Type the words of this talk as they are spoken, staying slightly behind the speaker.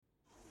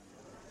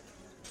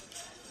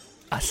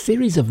A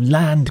series of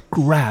land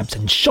grabs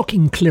and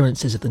shocking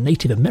clearances of the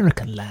Native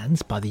American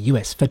lands by the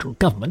US federal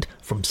government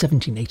from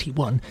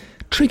 1781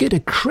 triggered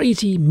a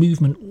crazy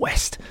movement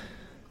west.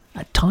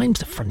 At times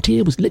the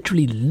frontier was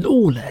literally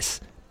lawless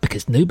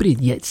because nobody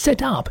had yet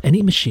set up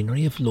any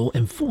machinery of law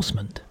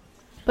enforcement.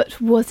 But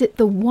was it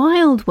the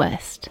Wild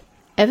West?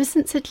 Ever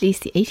since at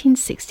least the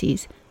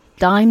 1860s,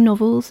 dime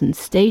novels and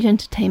stage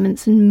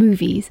entertainments and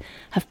movies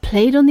have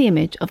played on the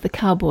image of the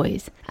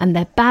cowboys and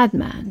their bad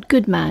man,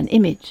 good man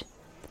image.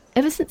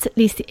 Ever since at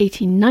least the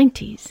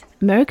 1890s,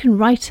 American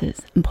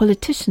writers and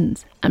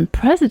politicians and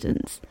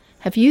presidents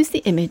have used the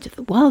image of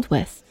the Wild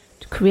West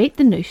to create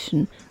the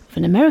notion of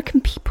an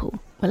American people,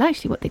 well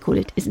actually what they call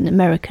it is an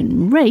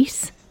American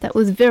race, that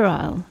was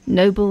virile,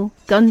 noble,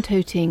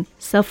 gun-toting,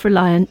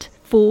 self-reliant,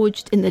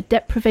 forged in the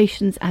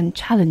deprivations and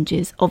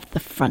challenges of the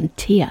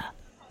frontier.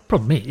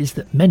 Problem is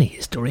that many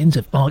historians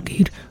have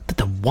argued that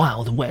the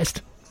Wild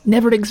West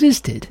never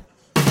existed.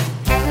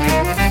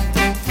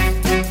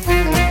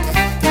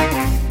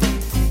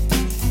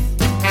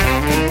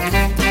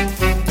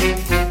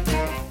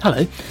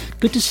 Hello,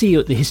 good to see you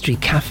at the History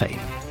Cafe.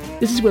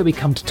 This is where we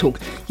come to talk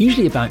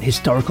usually about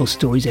historical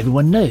stories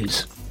everyone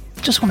knows.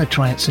 Just want to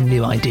try out some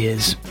new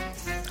ideas.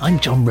 I'm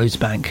John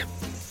Rosebank.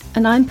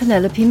 And I'm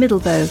Penelope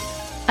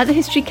Middlebow. At the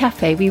History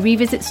Cafe, we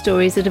revisit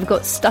stories that have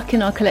got stuck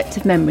in our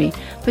collective memory,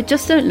 but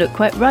just don't look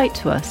quite right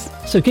to us.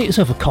 So get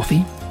yourself a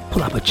coffee,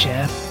 pull up a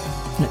chair,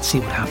 and let's see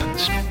what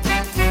happens.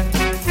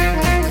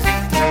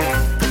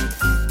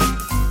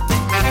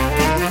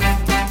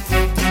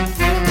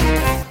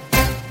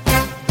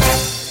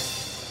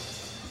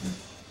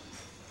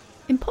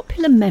 In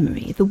popular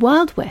memory, the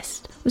Wild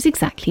West was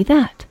exactly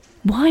that,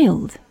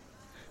 wild.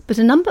 But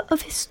a number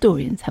of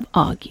historians have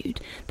argued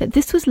that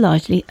this was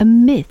largely a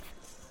myth,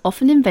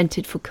 often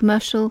invented for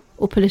commercial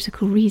or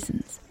political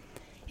reasons.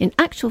 In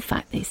actual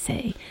fact, they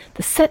say,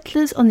 the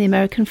settlers on the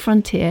American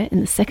frontier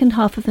in the second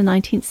half of the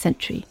 19th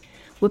century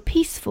were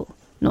peaceful,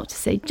 not to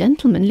say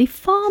gentlemanly,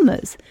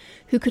 farmers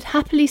who could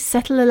happily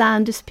settle a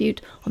land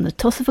dispute on the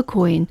toss of a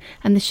coin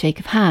and the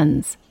shake of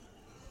hands.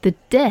 The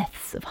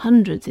deaths of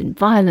hundreds in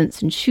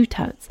violence and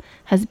shootouts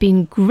has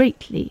been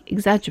greatly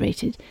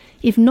exaggerated,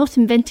 if not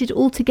invented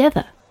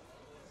altogether.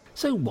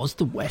 So was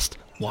the West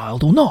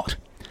wild or not?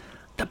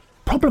 The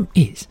problem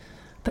is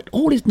that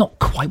all is not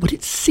quite what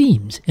it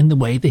seems in the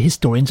way the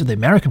historians of the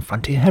American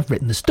frontier have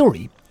written the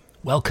story.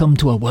 Welcome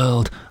to a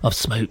world of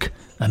smoke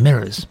and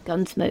mirrors.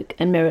 Gunsmoke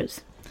and mirrors.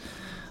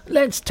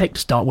 Let's take to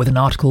start with an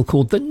article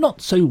called The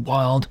Not So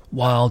Wild,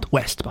 Wild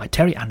West by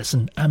Terry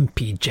Anderson and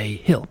P.J.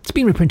 Hill. It's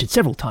been reprinted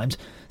several times,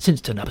 since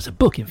it turned up as a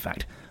book in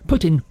fact.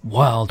 Put in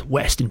Wild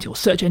West into your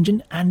search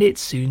engine and it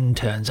soon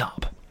turns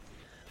up.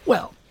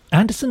 Well,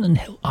 Anderson and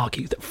Hill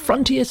argue that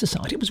frontier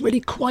society was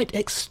really quite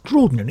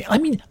extraordinary,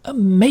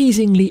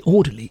 amazingly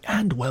orderly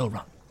and well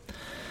run.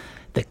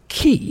 The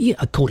key,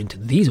 according to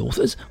these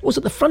authors, was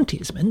that the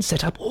frontiersmen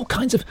set up all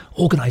kinds of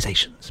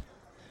organisations.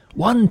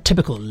 One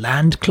typical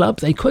land club,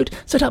 they quote,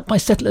 set up by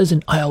settlers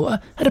in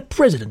Iowa, had a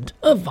president,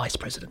 a vice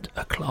president,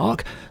 a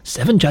clerk,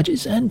 7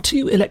 judges and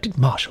 2 elected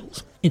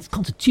marshals. Its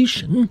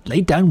constitution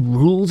laid down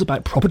rules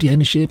about property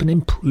ownership and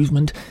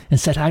improvement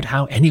and set out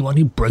how anyone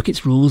who broke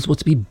its rules was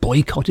to be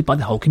boycotted by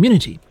the whole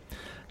community.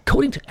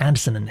 According to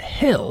Anderson and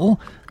Hill,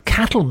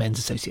 cattlemen's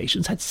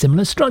associations had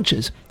similar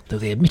structures, though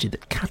they admitted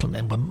that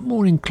cattlemen were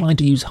more inclined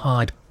to use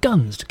hired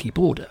guns to keep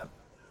order.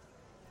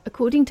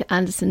 According to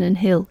Anderson and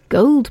Hill,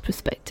 gold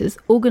prospectors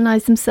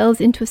organised themselves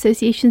into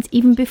associations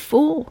even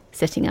before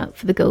setting out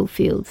for the gold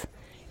fields.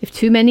 If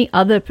too many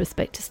other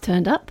prospectors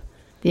turned up,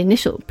 the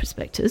initial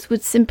prospectors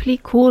would simply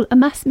call a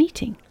mass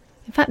meeting.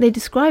 In fact, they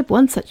describe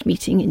one such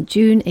meeting in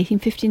June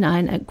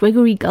 1859 at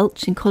Gregory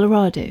Gulch in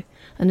Colorado.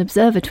 An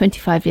observer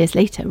 25 years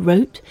later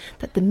wrote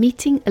that the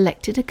meeting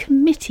elected a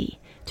committee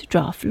to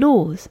draft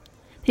laws.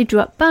 They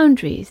drew up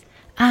boundaries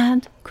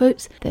and,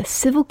 quotes, their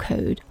civil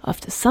code,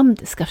 after some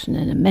discussion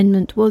and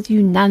amendment, was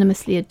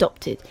unanimously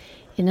adopted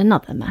in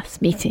another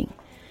mass meeting.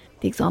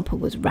 The example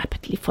was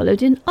rapidly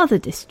followed in other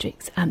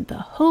districts, and the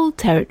whole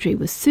territory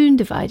was soon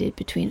divided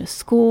between a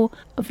score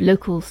of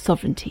local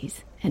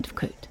sovereignties, end of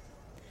quote.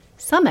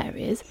 Some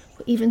areas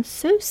were even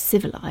so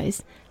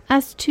civilised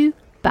as to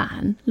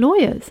ban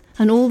lawyers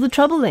and all the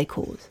trouble they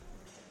cause.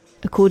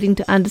 According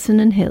to Anderson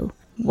and Hill,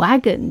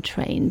 wagon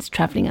trains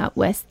travelling out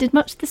west did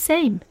much the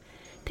same.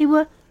 They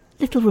were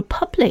little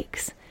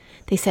republics.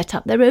 They set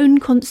up their own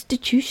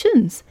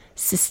constitutions,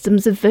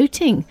 systems of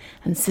voting,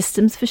 and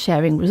systems for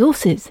sharing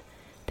resources.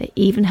 They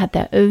even had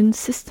their own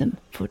system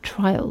for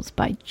trials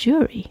by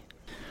jury.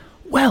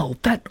 Well,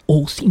 that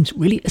all seems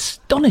really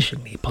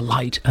astonishingly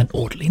polite and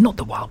orderly, not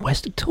the Wild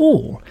West at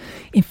all.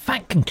 In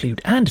fact,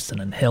 conclude Anderson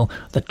and Hill,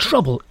 the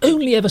trouble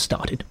only ever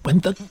started when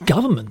the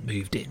government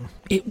moved in.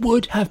 It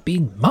would have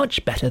been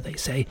much better, they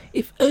say,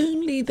 if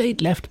only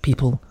they'd left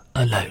people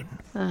alone.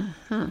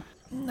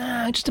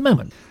 Now, just a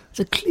moment.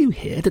 There's a clue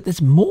here that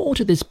there's more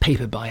to this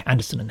paper by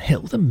Anderson and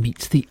Hill than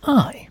meets the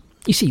eye.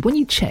 You see, when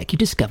you check, you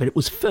discover it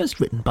was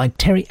first written by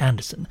Terry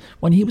Anderson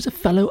when he was a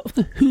fellow of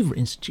the Hoover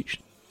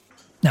Institution.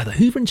 Now, the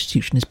Hoover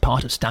Institution is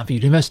part of Stanford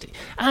University,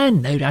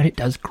 and no doubt it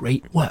does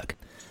great work.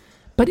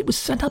 But it was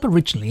set up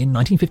originally in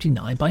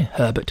 1959 by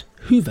Herbert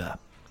Hoover,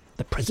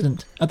 the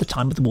president at the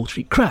time of the Wall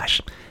Street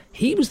crash.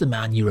 He was the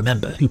man, you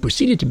remember, who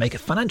proceeded to make a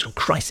financial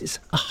crisis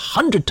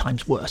 100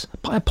 times worse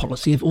by a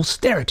policy of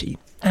austerity,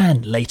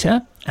 and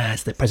later,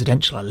 as the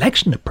presidential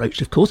election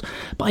approached, of course,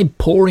 by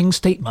pouring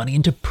state money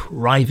into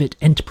private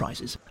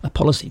enterprises, a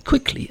policy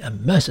quickly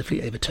and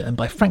mercifully overturned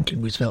by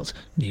Franklin Roosevelt's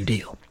New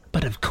Deal.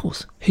 But of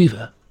course,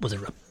 Hoover was a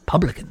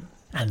Republican,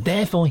 and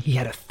therefore he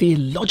had a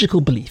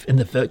theological belief in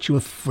the virtue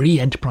of free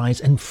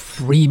enterprise and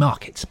free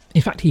markets.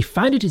 In fact, he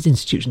founded his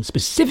institution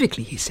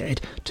specifically, he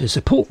said, to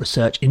support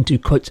research into,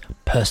 quote,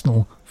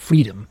 personal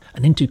freedom,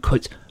 and into,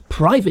 quote,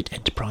 private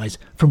enterprise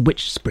from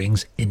which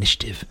springs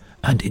initiative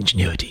and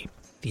ingenuity.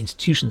 The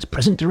institution's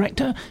present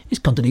director is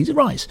Condoleezza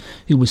Rice,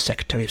 who was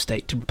Secretary of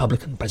State to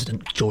Republican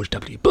President George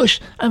W. Bush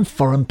and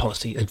foreign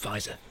policy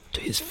advisor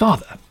to his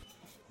father.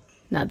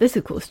 Now, this,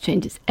 of course,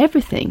 changes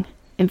everything.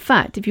 In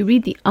fact, if you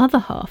read the other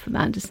half of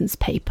Anderson's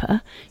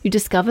paper, you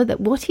discover that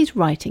what he's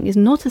writing is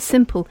not a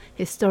simple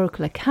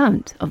historical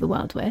account of the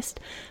Wild West,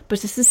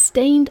 but a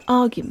sustained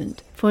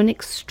argument for an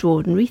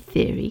extraordinary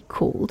theory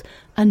called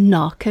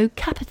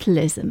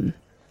anarcho-capitalism.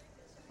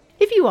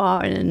 If you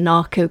are an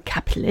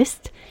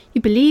anarcho-capitalist,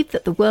 you believe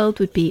that the world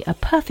would be a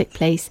perfect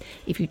place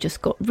if you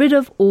just got rid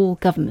of all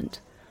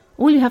government.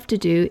 All you have to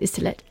do is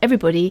to let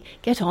everybody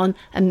get on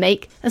and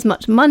make as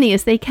much money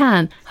as they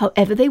can,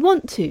 however they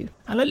want to.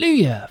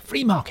 Hallelujah!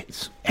 Free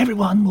markets.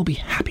 Everyone will be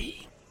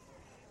happy.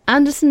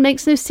 Anderson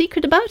makes no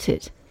secret about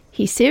it.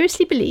 He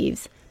seriously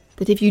believes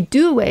that if you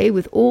do away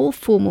with all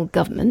formal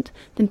government,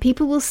 then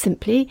people will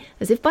simply,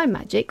 as if by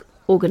magic,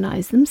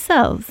 organise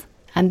themselves.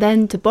 And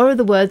then, to borrow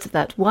the words of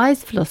that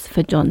wise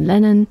philosopher John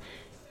Lennon,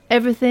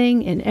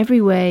 everything in every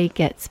way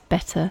gets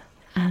better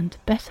and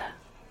better.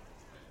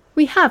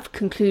 We have,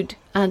 conclude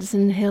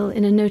Anderson and Hill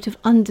in a note of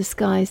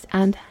undisguised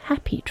and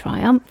happy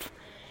triumph,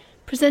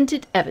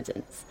 presented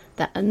evidence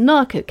that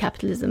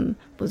anarcho-capitalism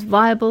was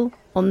viable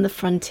on the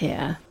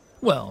frontier.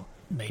 Well,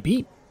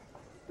 maybe.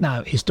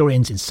 Now,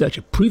 historians in search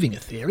of proving a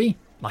theory,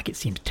 like it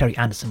seems Terry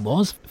Anderson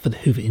was for the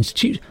Hoover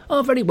Institute,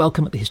 are very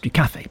welcome at the History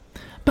Cafe.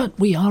 But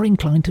we are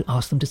inclined to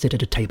ask them to sit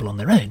at a table on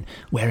their own,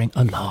 wearing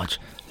a large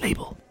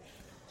label.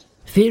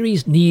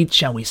 Theories need,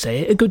 shall we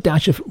say, a good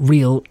dash of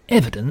real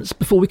evidence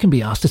before we can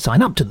be asked to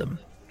sign up to them.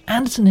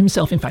 Anderson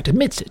himself, in fact,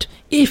 admits it.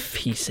 If,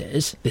 he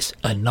says, this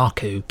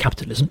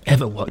anarcho-capitalism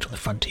ever worked on the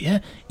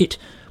frontier, it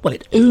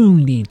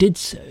only did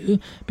so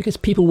because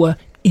people were,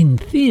 in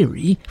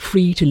theory,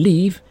 free to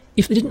leave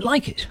if they didn't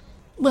like it.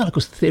 Well, of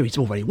course, the theory's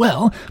all very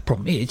well.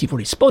 Problem is, you've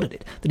already spotted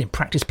it, that in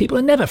practice people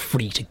are never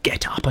free to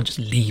get up and just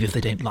leave if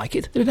they don't like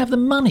it. They don't have the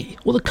money,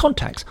 or the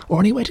contacts, or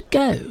anywhere to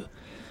go.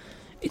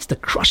 It's the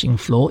crushing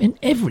flaw in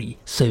every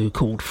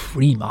so-called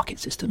free market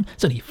system.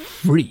 It's only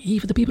free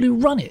for the people who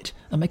run it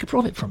and make a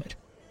profit from it.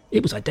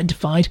 It was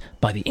identified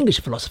by the English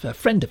philosopher,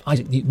 friend of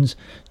Isaac Newton's,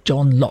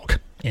 John Locke,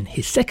 in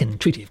his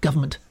second Treaty of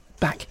Government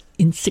back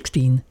in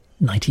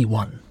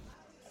 1691.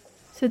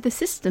 So the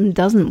system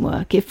doesn't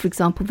work if, for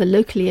example, the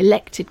locally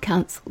elected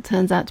council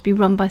turns out to be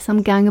run by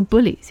some gang of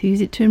bullies who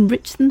use it to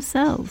enrich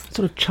themselves.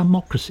 Sort of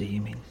chumocracy,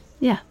 you mean?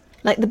 Yeah,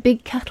 like the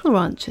big cattle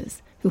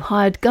ranchers who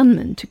hired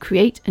gunmen to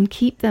create and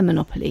keep their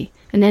monopoly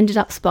and ended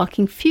up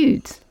sparking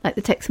feuds, like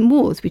the Texan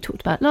Wars we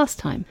talked about last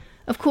time.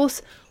 Of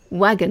course,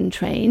 wagon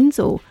trains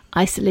or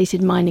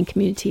isolated mining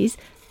communities,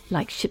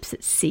 like ships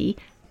at sea,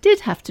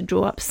 did have to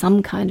draw up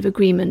some kind of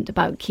agreement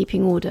about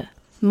keeping order.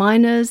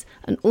 Miners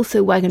and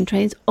also wagon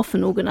trains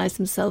often organised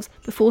themselves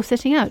before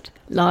setting out,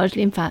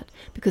 largely in fact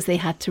because they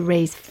had to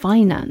raise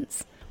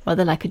finance,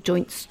 rather like a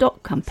joint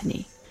stock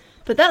company.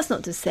 But that's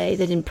not to say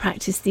that in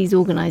practice these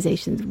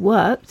organisations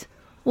worked,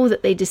 or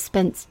that they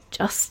dispensed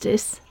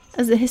justice.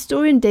 As the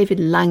historian David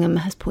Langham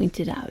has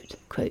pointed out,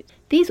 quote,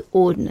 "These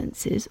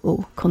ordinances,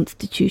 or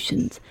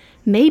constitutions,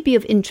 may be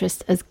of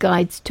interest as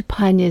guides to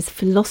pioneers'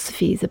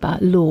 philosophies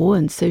about law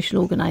and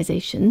social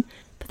organisation,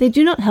 but they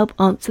do not help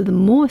answer the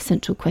more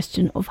essential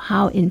question of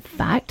how, in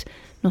fact,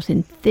 not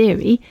in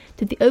theory,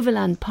 did the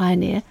overland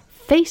pioneer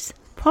face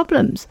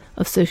problems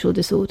of social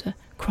disorder,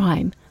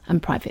 crime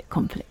and private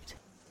conflict."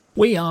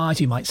 We are,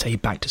 as you might say,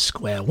 back to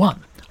square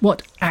one.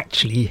 What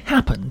actually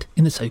happened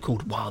in the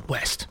so-called Wild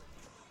West?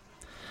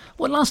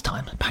 Well, last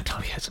time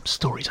we heard some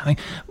stories, I think.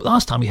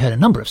 Last time we heard a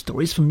number of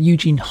stories from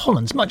Eugene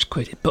Holland's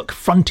much-quoted book,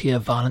 Frontier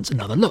Violence,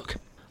 Another Look.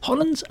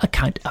 Holland's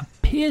account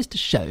appears to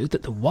show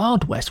that the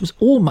Wild West was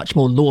all much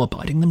more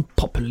law-abiding than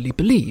popularly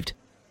believed.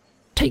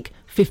 Take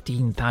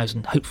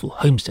 15,000 hopeful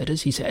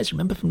homesteaders, he says,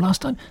 remember from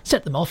last time?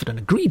 Set them off at an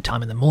agreed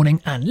time in the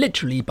morning, and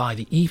literally by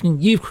the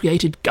evening you've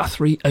created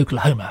Guthrie,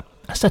 Oklahoma,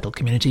 a settled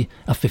community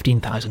of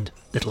 15,000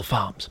 little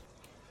farms.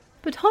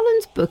 But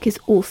Holland's book is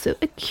also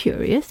a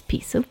curious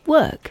piece of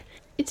work.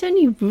 It's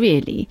only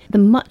really the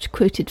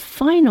much-quoted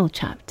final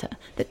chapter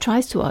that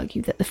tries to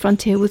argue that the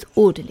frontier was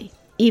orderly,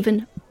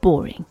 even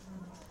boring.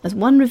 As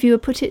one reviewer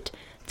put it,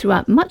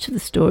 throughout much of the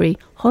story,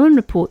 Holland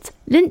reports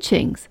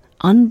lynchings,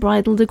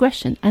 unbridled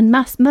aggression and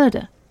mass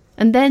murder,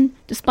 And then,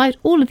 despite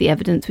all of the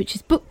evidence which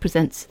his book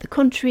presents to the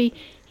contrary,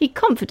 he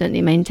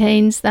confidently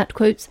maintains that,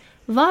 quotes,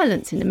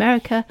 violence in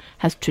America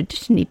has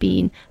traditionally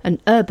been an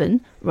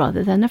urban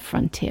rather than a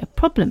frontier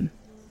problem.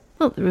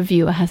 Well, the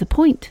reviewer has a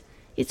point.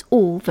 It's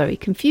all very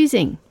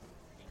confusing.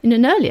 In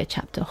an earlier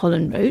chapter,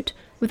 Holland wrote,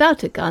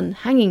 without a gun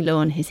hanging low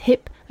on his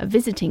hip, a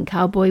visiting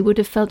cowboy would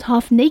have felt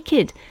half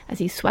naked as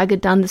he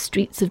swaggered down the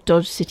streets of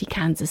Dodge City,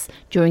 Kansas,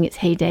 during its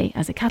heyday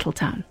as a cattle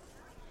town.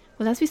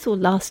 Well, as we saw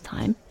last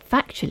time,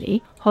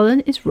 factually,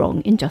 Holland is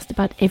wrong in just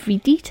about every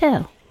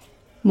detail.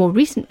 More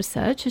recent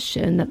research has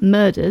shown that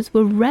murders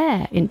were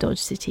rare in Dodge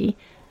City,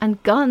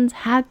 and guns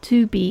had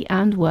to be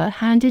and were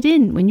handed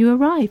in when you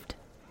arrived.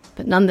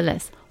 But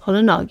nonetheless,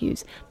 Holland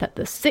argues that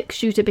the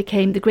six-shooter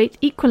became the great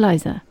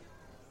equalizer.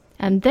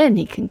 And then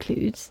he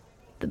concludes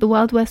that the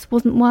Wild West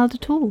wasn't wild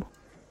at all.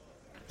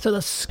 So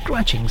the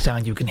scratching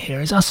sound you can hear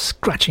is us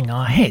scratching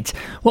our heads.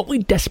 What we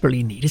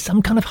desperately need is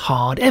some kind of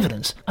hard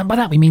evidence, and by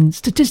that we mean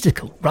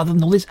statistical, rather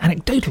than all this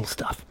anecdotal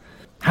stuff.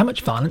 How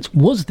much violence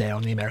was there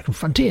on the American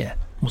frontier?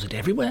 Was it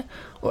everywhere,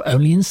 or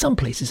only in some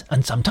places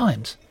and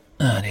sometimes?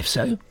 And if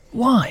so,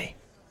 why?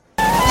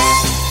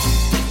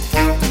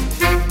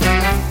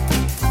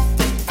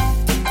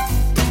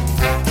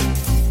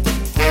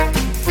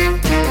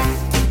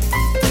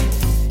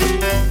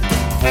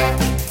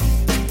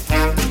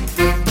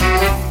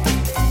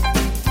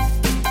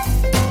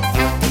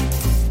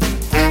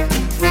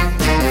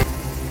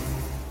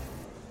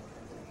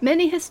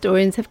 Many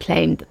historians have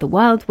claimed that the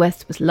Wild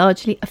West was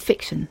largely a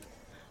fiction,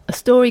 a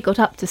story got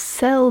up to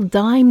sell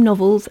dime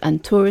novels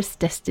and tourist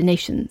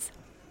destinations.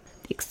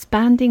 The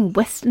expanding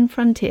western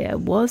frontier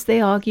was,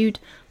 they argued,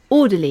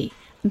 orderly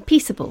and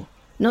peaceable,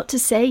 not to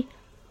say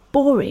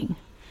boring.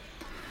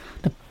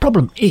 The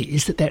problem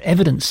is that their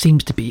evidence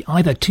seems to be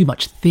either too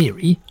much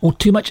theory or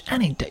too much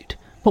anecdote.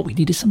 What we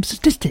need is some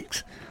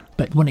statistics.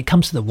 But when it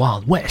comes to the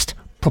Wild West,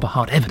 proper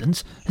hard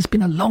evidence has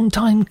been a long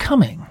time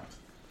coming.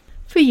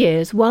 For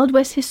years, Wild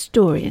West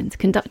historians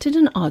conducted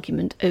an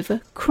argument over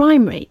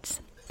crime rates.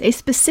 They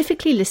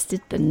specifically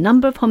listed the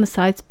number of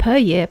homicides per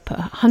year per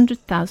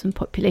 100,000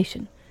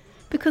 population,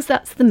 because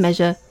that's the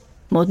measure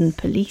modern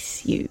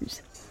police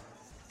use.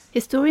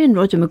 Historian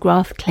Roger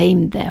McGrath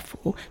claimed,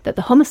 therefore, that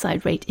the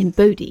homicide rate in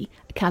Bodie,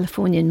 a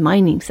Californian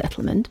mining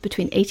settlement,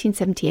 between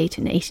 1878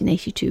 and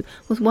 1882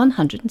 was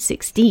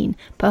 116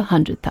 per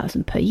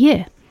 100,000 per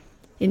year.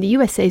 In the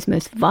USA's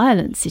most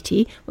violent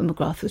city, when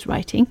McGrath was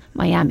writing,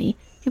 Miami,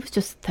 it was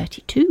just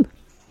 32.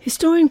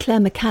 Historian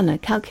Claire McKenna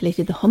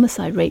calculated the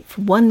homicide rate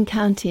for one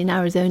county in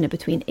Arizona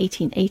between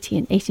 1880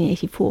 and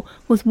 1884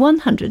 was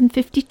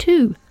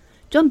 152.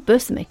 John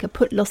Bursamaker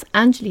put Los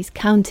Angeles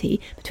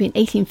County between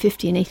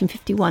 1850 and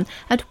 1851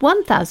 at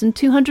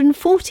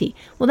 1,240.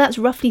 Well, that's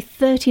roughly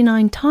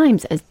 39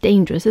 times as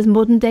dangerous as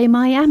modern-day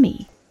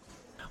Miami.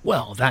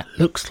 Well, that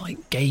looks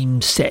like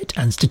game, set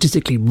and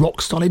statistically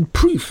rock-solid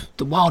proof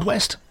the Wild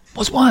West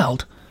was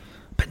wild.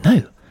 But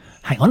no,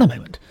 hang on a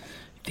moment.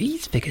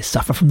 These figures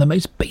suffer from the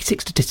most basic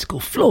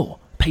statistical flaw,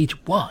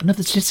 page 1 of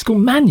the statistical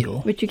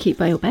manual. Which you keep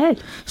by your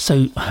bed.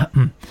 So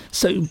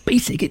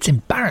basic it's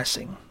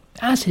embarrassing.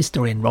 As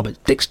historian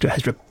Robert Dykstra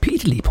has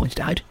repeatedly pointed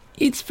out,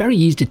 it's very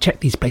easy to check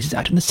these places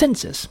out in the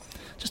census.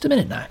 Just a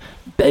minute now.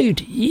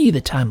 Bodie,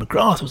 the town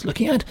McGrath was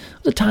looking at,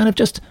 was a town of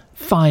just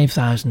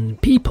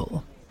 5,000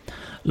 people.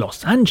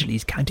 Los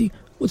Angeles County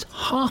was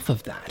half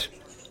of that.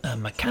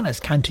 McKenna's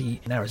County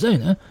in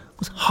Arizona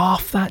was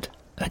half that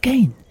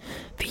again.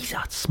 These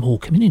are small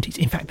communities.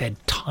 In fact, they're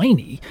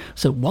tiny,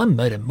 so one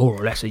murder more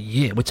or less a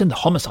year would send the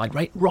homicide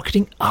rate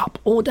rocketing up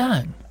or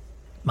down.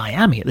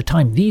 Miami, at the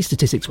time these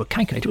statistics were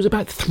calculated, was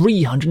about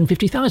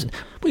 350,000.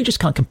 Well, you just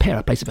can't compare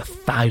a place of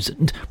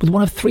 1,000 with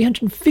one of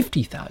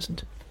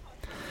 350,000.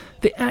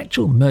 The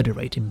actual murder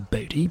rate in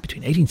Bodie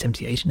between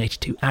 1878 and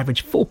 82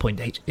 averaged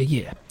 4.8 a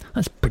year.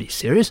 That's pretty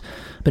serious,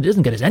 but it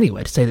doesn't get us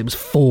anywhere to say that it was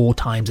 4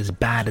 times as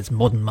bad as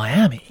modern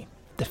Miami.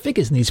 The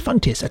figures in these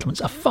frontier settlements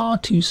are far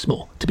too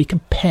small to be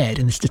compared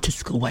in a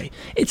statistical way.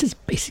 It's as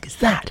basic as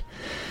that.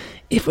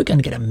 If we're going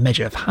to get a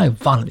measure of how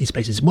violent these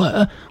places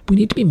were, we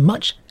need to be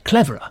much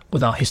cleverer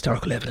with our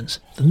historical evidence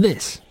than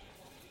this.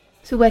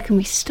 So where can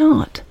we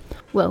start?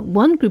 Well,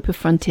 one group of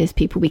frontiers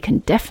people we can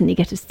definitely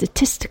get a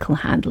statistical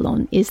handle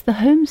on is the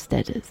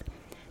homesteaders.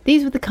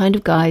 These were the kind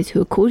of guys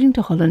who, according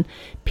to Holland,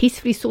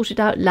 peacefully sorted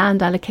out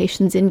land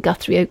allocations in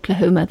Guthrie,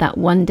 Oklahoma that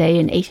one day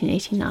in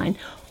 1889,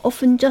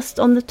 often just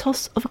on the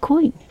toss of a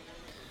coin.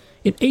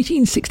 In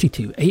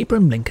 1862,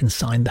 Abraham Lincoln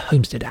signed the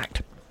Homestead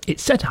Act. It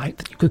set out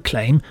that you could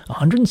claim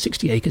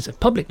 160 acres of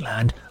public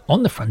land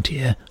on the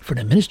frontier for an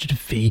administrative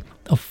fee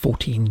of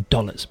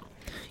 $14.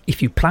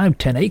 If you ploughed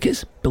 10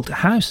 acres, built a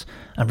house,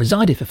 and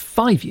resided for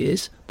 5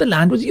 years, the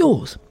land was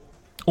yours.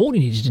 All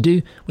you needed to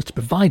do was to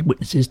provide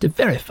witnesses to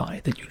verify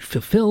that you'd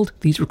fulfilled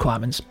these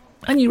requirements,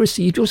 and you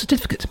received your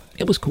certificate.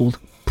 It was called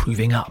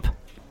proving up.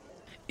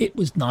 It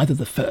was neither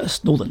the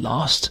first nor the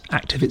last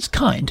act of its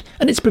kind,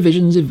 and its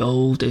provisions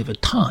evolved over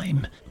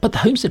time. But the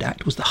Homestead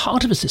Act was the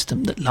heart of a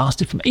system that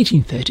lasted from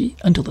 1830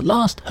 until the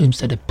last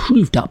homesteader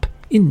proved up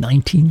in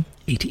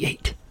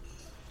 1988.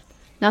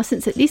 Now,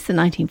 since at least the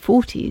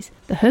 1940s,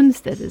 the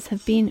homesteaders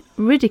have been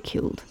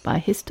ridiculed by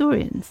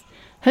historians.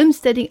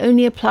 Homesteading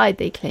only applied,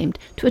 they claimed,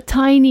 to a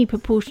tiny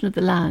proportion of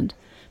the land.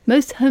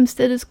 Most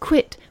homesteaders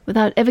quit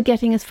without ever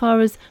getting as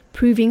far as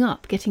proving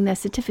up, getting their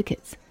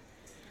certificates.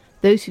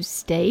 Those who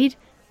stayed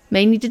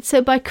mainly did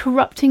so by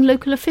corrupting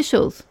local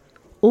officials,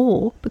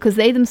 or because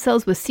they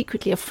themselves were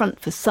secretly a front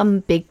for some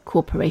big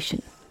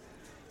corporation.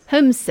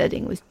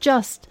 Homesteading was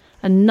just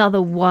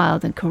another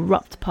wild and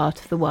corrupt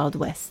part of the Wild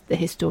West, the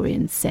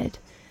historians said.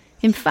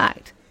 In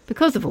fact,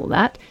 because of all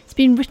that, it's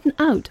been written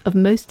out of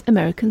most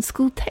American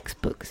school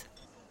textbooks.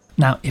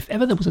 Now, if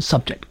ever there was a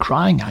subject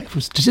crying out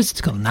for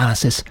statistical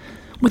analysis,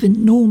 with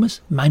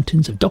enormous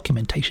mountains of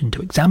documentation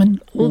to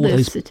examine, all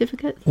those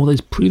certificates, all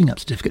those proving up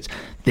certificates,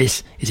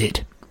 this is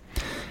it.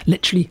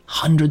 Literally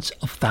hundreds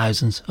of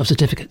thousands of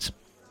certificates.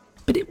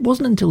 But it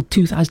wasn't until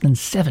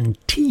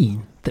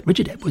 2017 that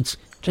Richard Edwards,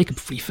 Jacob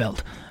Freefeld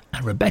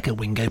and Rebecca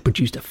Wingo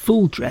produced a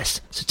full-dress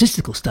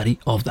statistical study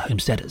of the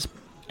homesteaders.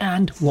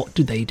 And what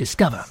do they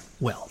discover?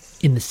 Well,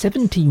 in the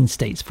 17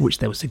 states for which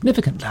there was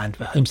significant land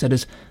for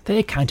homesteaders, they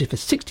accounted for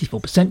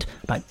 64%,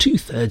 about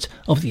two-thirds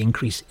of the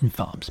increase in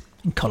farms.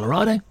 In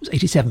Colorado, it was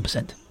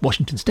 87%.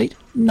 Washington State,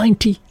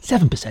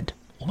 97%,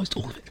 almost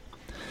all of it.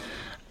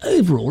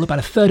 Overall, about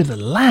a third of the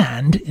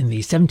land in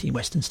the 17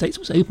 western states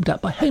was opened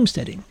up by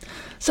homesteading.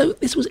 So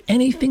this was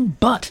anything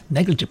but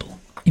negligible.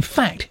 In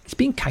fact, it's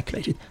been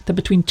calculated that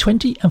between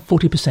 20 and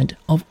 40%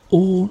 of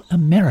all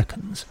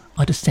Americans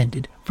are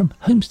descended from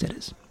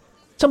homesteaders.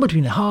 Somewhere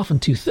between half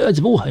and two-thirds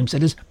of all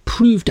homesteaders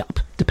proved up,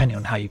 depending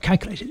on how you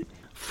calculate it.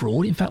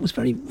 Fraud, in fact, was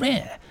very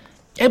rare.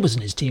 Edwards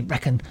and his team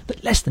reckon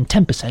that less than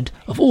 10%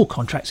 of all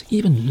contracts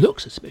even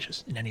look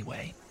suspicious in any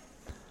way.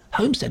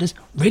 Homesteaders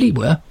really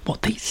were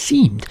what they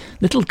seemed,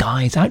 little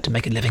guys out to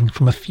make a living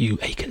from a few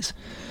acres.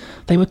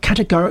 They were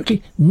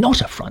categorically not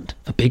a front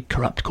for big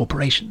corrupt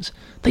corporations.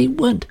 They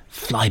weren't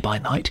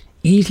fly-by-night,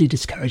 easily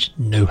discouraged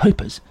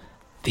no-hopers.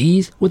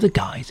 These were the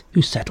guys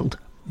who settled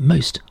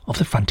most of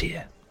the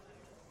frontier.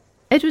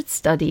 Edwards'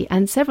 study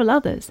and several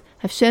others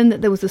have shown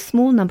that there was a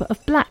small number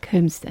of black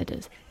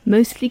homesteaders,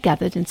 mostly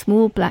gathered in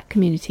small black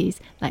communities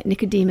like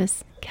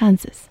Nicodemus,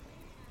 Kansas.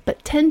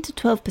 But 10 to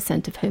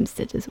 12% of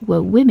homesteaders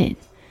were women.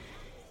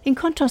 In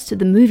contrast to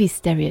the movie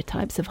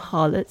stereotypes of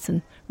harlots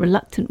and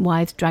reluctant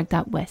wives dragged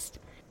out west,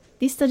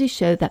 these studies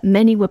show that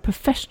many were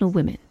professional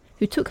women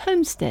who took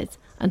homesteads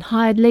and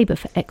hired labour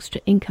for extra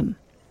income.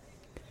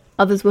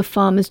 Others were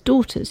farmers'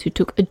 daughters who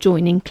took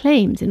adjoining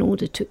claims in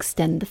order to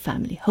extend the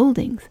family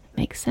holdings.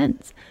 Makes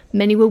sense.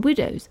 Many were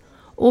widows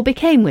or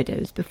became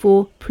widows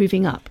before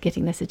proving up,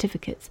 getting their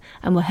certificates,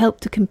 and were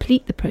helped to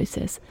complete the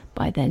process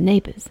by their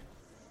neighbours.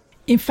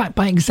 In fact,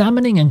 by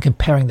examining and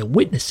comparing the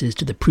witnesses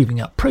to the proving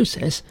up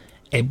process,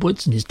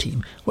 Edwards and his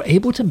team were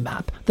able to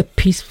map the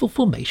peaceful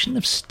formation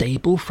of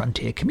stable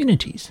frontier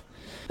communities.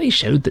 They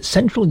showed that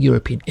Central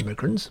European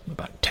immigrants,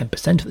 about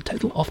 10% of the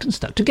total, often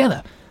stuck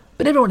together,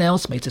 but everyone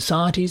else made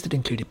societies that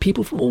included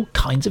people from all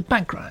kinds of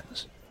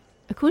backgrounds.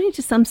 According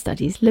to some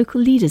studies,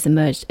 local leaders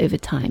emerged over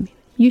time,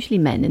 usually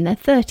men in their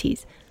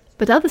 30s,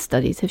 but other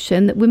studies have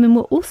shown that women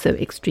were also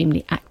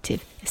extremely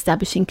active,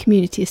 establishing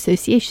community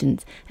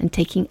associations and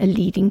taking a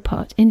leading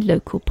part in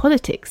local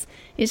politics.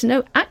 It's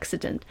no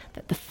accident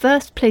that the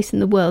first place in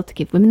the world to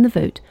give women the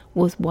vote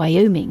was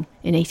Wyoming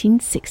in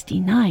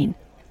 1869.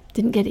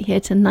 Didn't get it here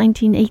till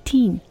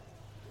 1918.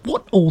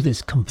 What all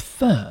this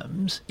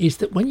confirms is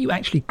that when you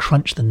actually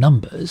crunch the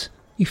numbers,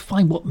 you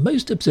find what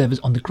most observers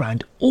on the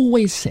ground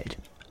always said.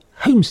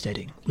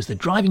 Homesteading was the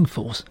driving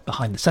force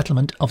behind the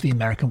settlement of the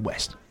American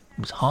West. It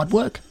was hard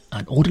work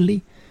and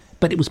orderly,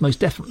 but it was most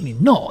definitely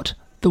not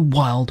the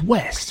Wild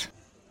West.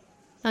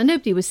 Now,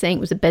 nobody was saying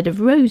it was a bed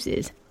of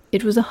roses.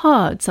 It was a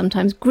hard,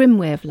 sometimes grim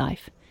way of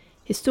life.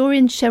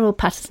 Historian Cheryl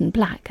Patterson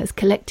Black has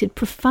collected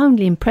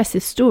profoundly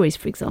impressive stories,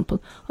 for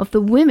example, of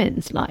the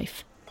women's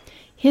life.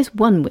 Here's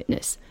one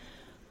witness.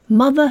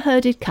 Mother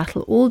herded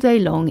cattle all day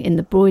long in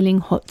the broiling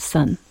hot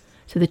sun,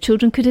 so the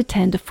children could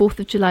attend a 4th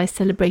of July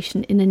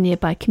celebration in a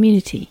nearby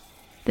community.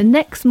 The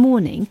next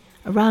morning,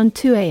 around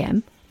 2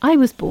 a.m, I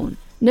was born.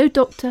 No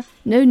doctor,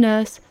 no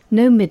nurse,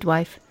 no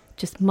midwife,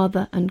 just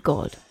mother and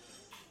God.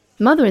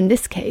 Mother in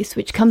this case,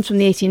 which comes from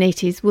the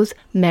 1880s, was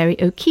Mary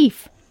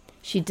O'Keefe.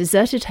 She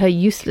deserted her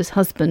useless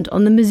husband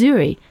on the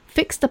Missouri,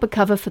 fixed up a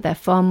cover for their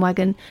farm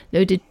wagon,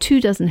 loaded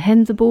 24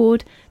 hens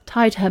aboard,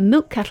 tied her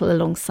milk cattle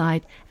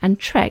alongside, and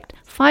trekked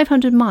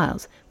 500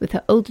 miles with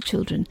her older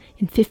children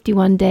in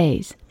 51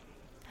 days.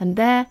 And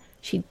there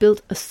she'd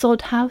built a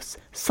sod house,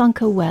 sunk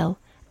a well,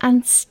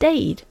 and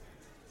stayed.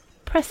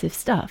 Impressive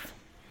stuff.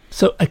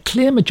 So a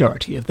clear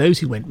majority of those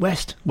who went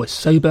west were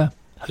sober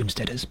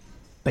homesteaders.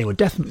 They were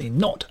definitely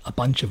not a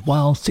bunch of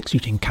wild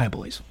six-shooting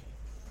cowboys.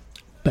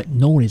 But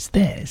nor is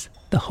theirs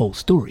the whole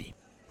story.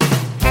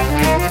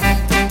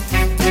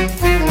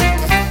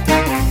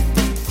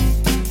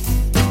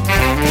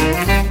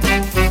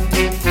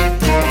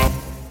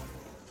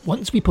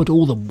 Once we put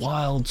all the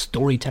wild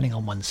storytelling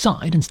on one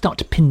side and start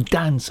to pin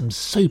down some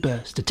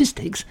sober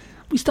statistics,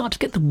 we start to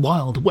get the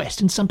Wild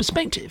West in some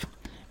perspective.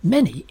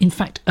 Many, in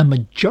fact a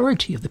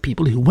majority of the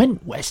people who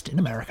went west in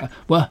America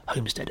were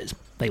homesteaders.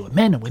 They were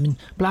men and women,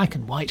 black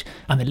and white,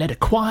 and they led a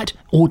quiet,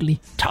 orderly,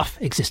 tough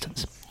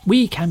existence.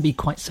 We can be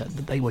quite certain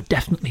that they were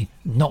definitely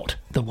not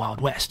the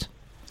Wild West.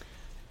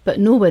 But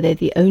nor were they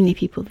the only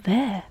people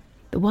there.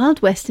 The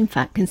Wild West, in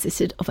fact,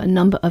 consisted of a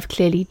number of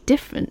clearly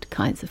different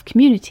kinds of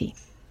community.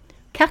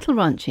 Cattle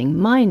ranching,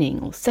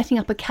 mining, or setting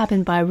up a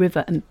cabin by a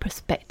river and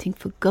prospecting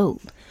for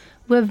gold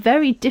were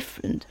very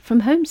different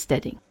from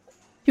homesteading.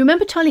 You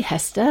remember Charlie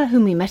Hester,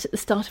 whom we met at the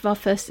start of our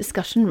first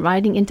discussion,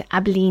 riding into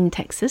Abilene,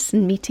 Texas,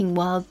 and meeting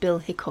Wild Bill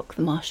Hickok,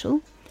 the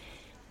marshal?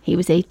 He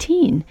was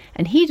 18,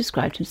 and he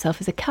described himself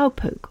as a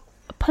cowpoke,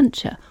 a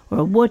puncher, or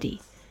a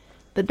waddy.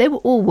 But they were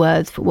all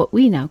words for what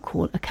we now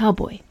call a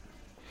cowboy.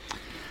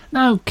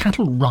 Now,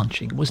 cattle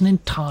ranching was an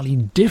entirely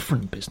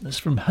different business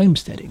from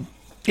homesteading.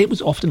 It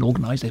was often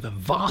organised over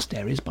vast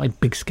areas by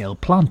big-scale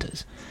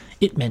planters.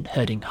 It meant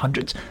herding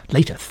hundreds,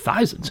 later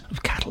thousands,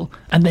 of cattle,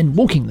 and then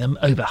walking them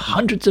over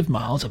hundreds of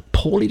miles of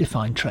poorly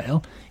defined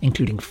trail,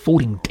 including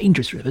fording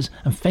dangerous rivers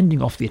and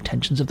fending off the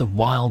attentions of the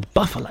wild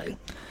buffalo.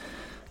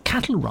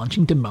 Cattle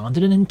ranching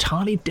demanded an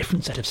entirely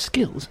different set of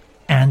skills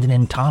and an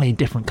entirely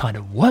different kind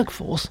of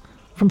workforce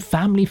from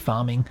family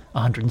farming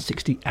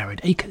 160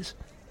 arid acres.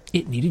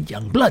 It needed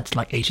young bloods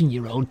like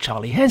 18-year-old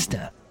Charlie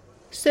Hester.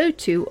 So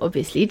too,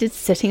 obviously, did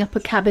setting up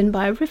a cabin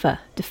by a river,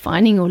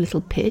 defining your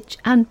little pitch,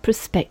 and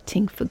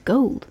prospecting for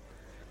gold.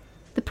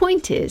 The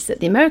point is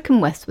that the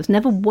American West was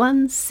never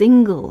one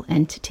single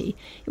entity.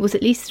 It was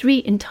at least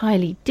 3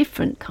 entirely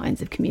different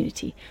kinds of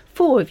community,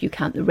 4 if you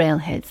count the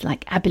railheads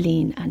like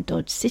Abilene and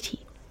Dodge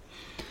City.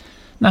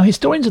 Now,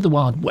 historians of the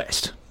Wild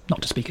West,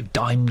 not to speak of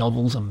dime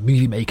novels and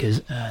movie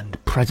makers and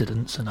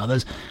presidents and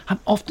others, have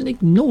often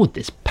ignored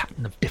this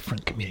pattern of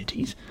different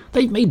communities.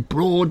 They've made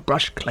broad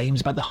brush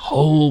claims about the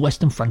whole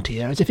western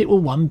frontier as if it were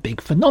one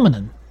big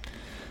phenomenon.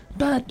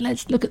 But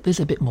let's look at this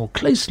a bit more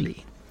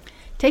closely.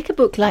 Take a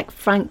book like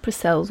Frank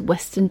Purcell's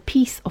Western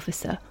Peace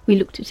Officer. We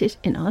looked at it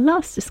in our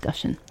last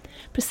discussion.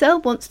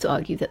 Purcell wants to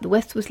argue that the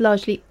West was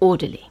largely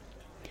orderly.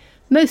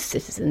 Most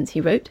citizens,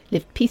 he wrote,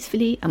 lived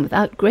peacefully and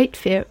without great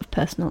fear of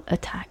personal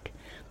attack.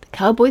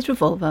 Cowboy's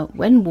revolver,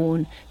 when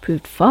worn,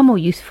 proved far more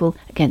useful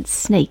against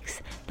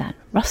snakes than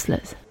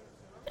rustlers.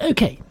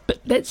 OK, but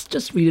let's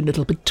just read a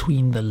little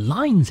between the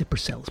lines of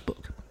Purcell's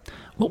book.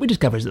 What we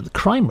discover is that the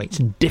crime rates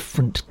in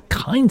different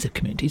kinds of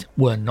communities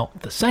were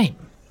not the same.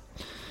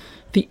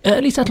 The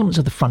early settlements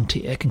of the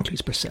frontier,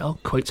 concludes Purcell,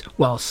 quotes,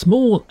 while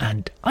small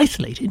and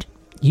isolated,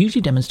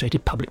 usually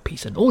demonstrated public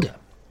peace and order.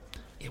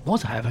 It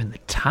was, however, in the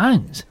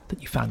towns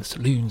that you found the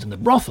saloons and the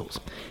brothels.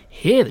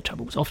 Here the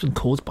trouble was often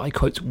caused by,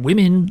 quotes,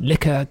 women,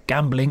 liquor,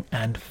 gambling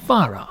and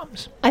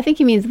firearms. I think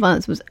he means the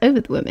violence was over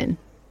the women.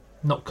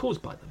 Not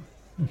caused by them.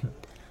 Mm-hmm.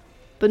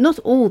 But not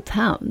all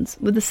towns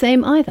were the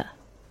same either.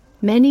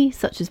 Many,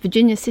 such as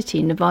Virginia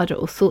City, Nevada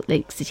or Salt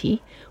Lake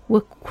City, were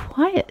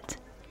quiet.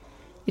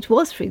 It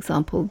was, for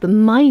example, the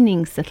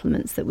mining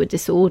settlements that were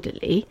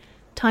disorderly.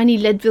 Tiny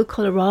Leadville,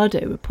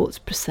 Colorado, reports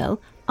Purcell,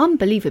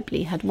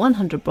 unbelievably had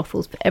 100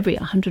 brothels for every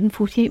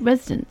 148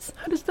 residents.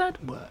 How does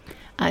that work?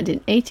 And in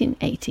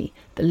 1880,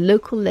 the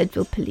local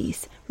Leadville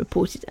police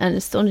reported an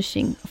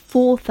astonishing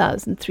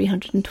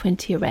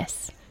 4,320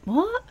 arrests.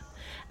 What?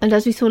 And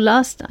as we saw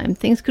last time,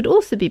 things could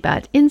also be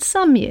bad in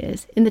some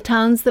years in the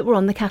towns that were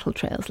on the cattle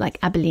trails like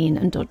Abilene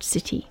and Dodge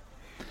City.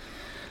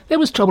 There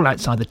was trouble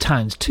outside the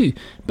towns too,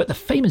 but the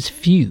famous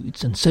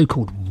feuds and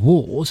so-called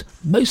wars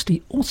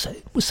mostly also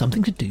was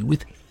something to do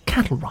with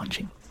cattle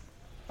ranching.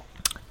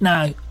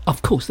 Now,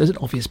 of course, there's an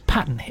obvious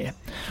pattern here.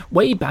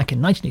 Way back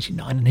in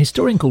 1989, an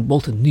historian called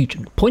Walter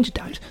Nugent pointed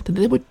out that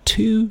there were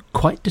 2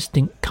 quite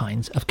distinct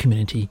kinds of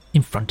community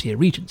in frontier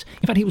regions.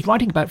 In fact, he was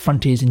writing about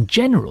frontiers in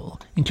general,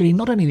 including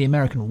not only the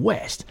American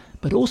West,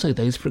 but also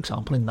those, for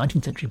example, in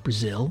 19th century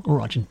Brazil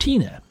or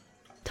Argentina.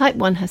 Type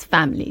 1 has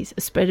families,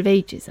 a spread of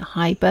ages, a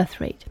high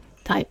birth rate.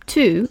 Type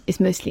 2 is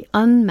mostly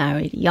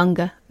unmarried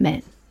younger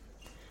men.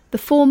 The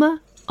former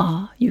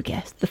are, you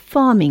guessed, the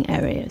farming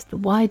areas, the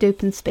wide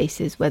open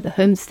spaces where the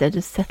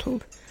homesteaders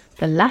settled.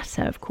 The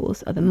latter, of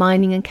course, are the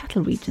mining and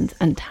cattle regions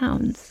and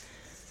towns.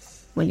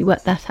 Well, you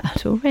worked that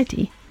out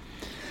already.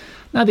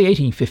 Now, the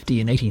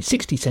 1850 and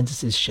 1860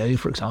 censuses show,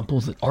 for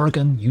example, that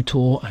Oregon,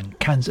 Utah and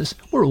Kansas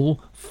were all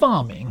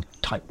farming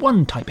Type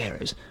 1 type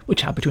areas,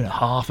 which had between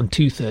 1/2 and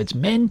 2/3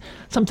 men,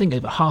 something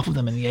over half of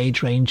them in the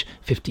age range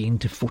 15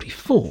 to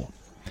 44.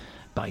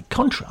 By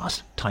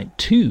contrast, Type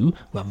 2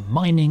 were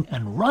mining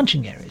and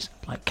ranching areas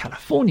like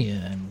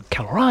California and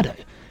Colorado,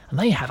 and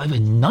they have over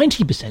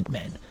 90%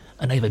 men,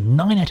 and over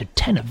 9 out of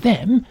 10 of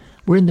them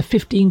were in the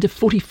 15 to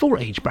 44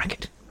 age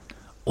bracket.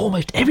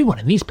 Almost everyone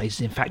in these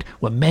places, in fact,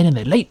 were men in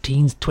their late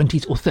teens,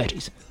 20s or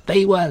 30s.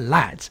 They were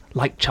lads,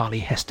 like Charlie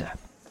Hester.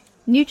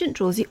 Nugent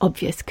draws the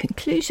obvious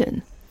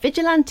conclusion.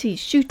 Vigilantes,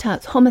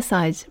 shootouts,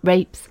 homicides,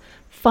 rapes,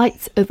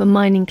 fights over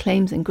mining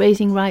claims and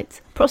grazing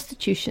rights,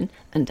 prostitution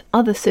and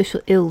other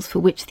social ills for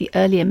which the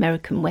early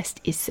American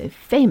West is so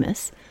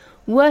famous,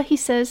 were, he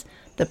says,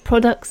 the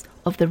products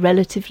of the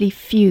relatively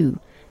few,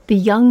 the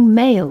young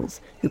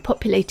males who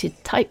populated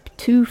Type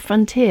 2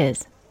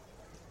 frontiers.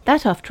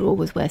 That, after all,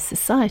 was where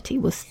society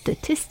was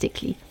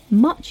statistically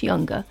much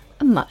younger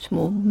and much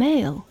more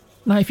male.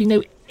 Now, if you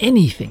know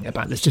anything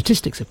about the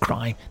statistics of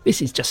crime,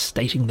 this is just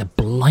stating the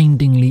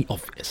blindingly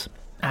obvious.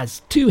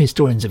 As two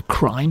historians of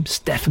crime,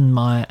 Stephen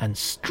Meyer and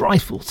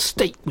Streifel,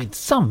 state with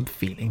some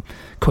feeling,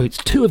 quotes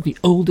two of the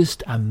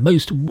oldest and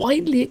most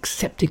widely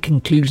accepted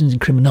conclusions in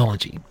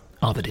criminology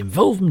are that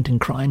involvement in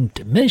crime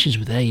diminishes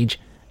with age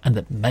and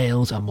that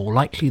males are more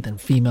likely than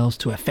females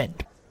to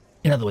offend.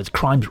 In other words,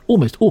 crimes are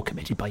almost all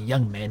committed by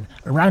young men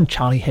around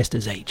Charlie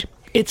Hester's age.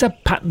 It's a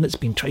pattern that's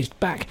been traced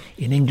back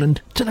in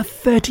England to the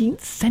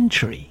 13th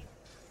century.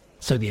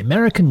 So the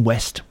American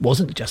West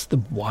wasn't just the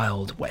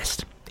Wild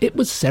West. It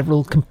was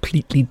several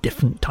completely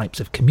different types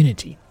of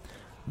community.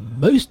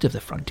 Most of the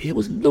frontier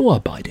was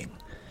law-abiding,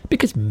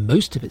 because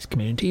most of its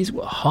communities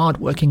were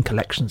hard-working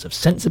collections of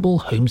sensible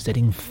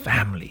homesteading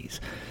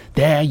families.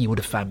 There you would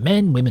have found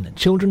men, women and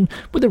children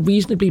with a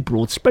reasonably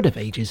broad spread of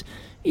ages,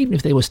 even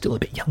if they were still a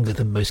bit younger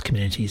than most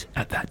communities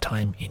at that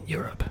time in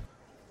Europe.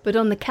 But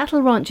on the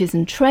cattle ranches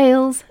and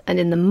trails, and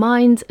in the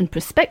mines and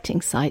prospecting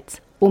sites,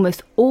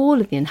 almost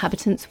all of the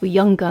inhabitants were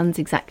young guns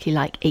exactly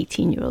like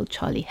 18-year-old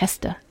Charlie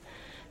Hester.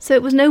 So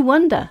it was no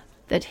wonder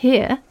that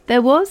here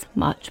there was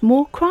much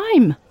more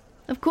crime.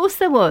 Of course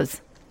there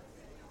was.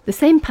 The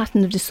same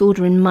pattern of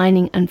disorder in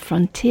mining and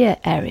frontier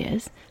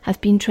areas has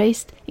been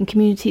traced in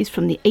communities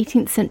from the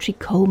 18th century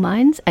coal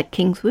mines at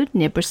Kingswood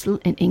near Bristol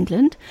in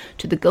England,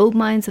 to the gold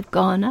mines of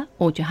Ghana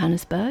or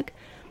Johannesburg,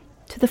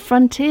 to the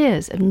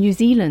frontiers of New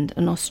Zealand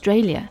and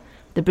Australia,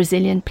 the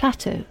Brazilian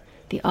plateau,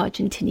 the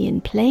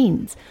Argentinian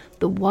plains,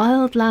 the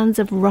wild lands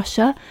of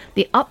Russia,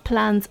 the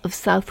uplands of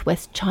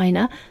southwest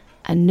China,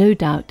 and no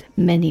doubt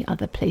many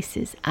other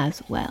places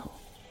as well.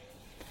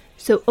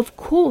 So of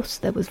course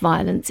there was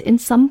violence in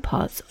some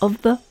parts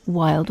of the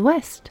Wild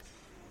West.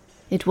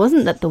 It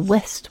wasn't that the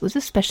West was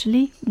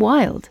especially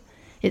wild.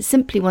 It's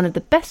simply one of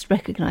the best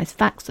recognised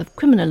facts of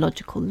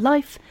criminological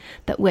life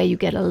that where you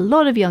get a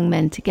lot of young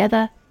men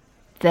together,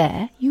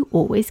 there you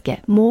always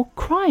get more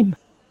crime.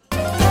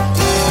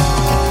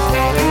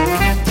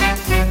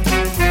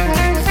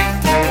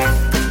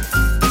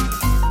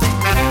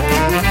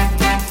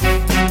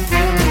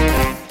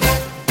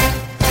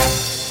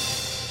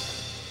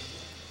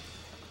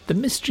 The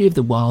mystery of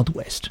the Wild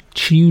West,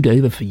 chewed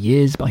over for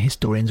years by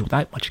historians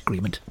without much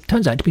agreement,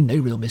 turns out to be no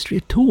real mystery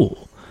at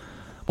all.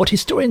 What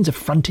historians of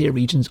frontier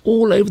regions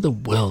all over the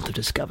world have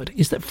discovered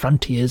is that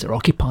frontiers are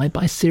occupied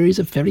by a series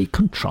of very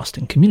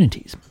contrasting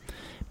communities.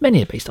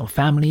 Many are based on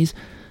families,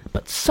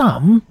 but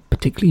some,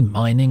 particularly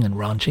mining and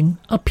ranching,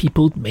 are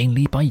peopled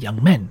mainly by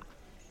young men.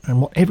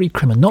 And what every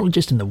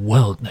criminologist in the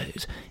world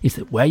knows is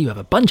that where you have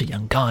a bunch of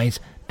young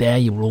guys, there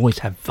you will always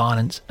have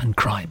violence and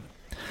crime.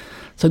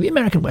 So the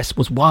American West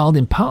was wild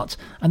in parts,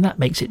 and that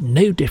makes it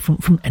no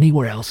different from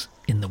anywhere else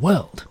in the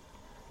world.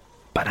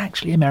 But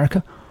actually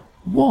America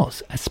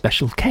was a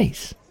special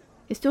case.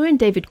 Historian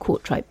David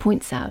Courtwright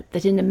points out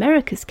that in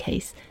America's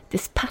case,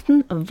 this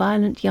pattern of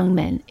violent young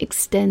men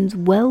extends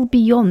well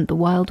beyond the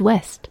Wild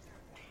West.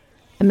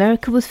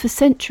 America was for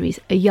centuries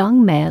a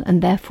young male,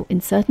 and therefore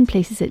in certain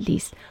places at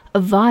least,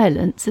 a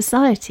violent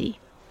society.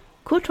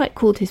 Courtwright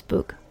called his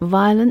book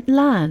Violent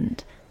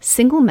Land,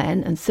 Single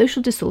Men and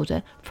Social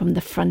Disorder from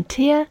the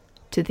Frontier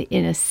to the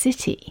Inner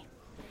City.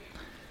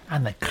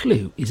 And the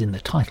clue is in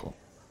the title.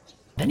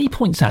 Then he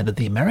points out that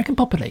the American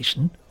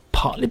population,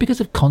 partly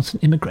because of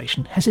constant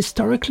immigration, has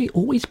historically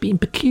always been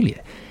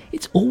peculiar.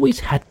 It's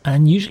always had an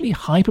unusually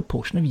high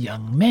proportion of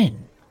young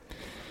men.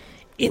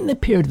 In the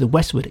period of the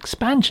westward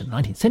expansion,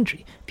 19th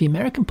century, the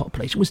American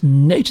population was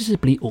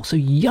noticeably also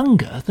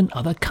younger than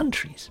other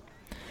countries.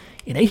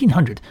 In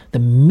 1800, the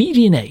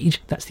median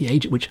age, that's the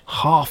age at which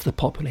half the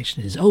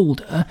population is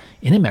older,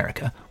 in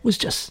America was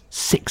just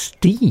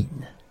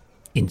 16.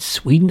 In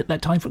Sweden at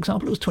that time, for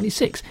example, it was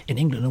 26. In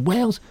England and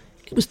Wales,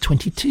 it was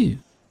 22.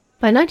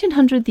 By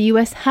 1900, the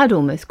US had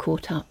almost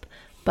caught up,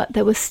 but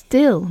there were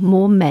still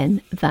more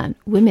men than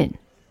women.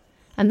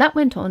 And that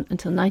went on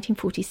until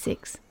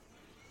 1946.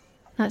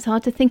 Now, it's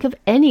hard to think of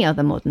any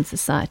other modern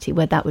society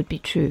where that would be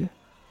true.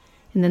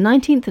 In the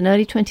 19th and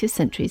early 20th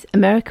centuries,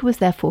 America was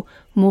therefore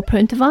more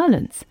prone to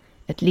violence,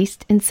 at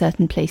least in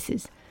certain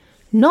places.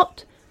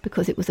 Not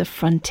because it was a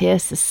frontier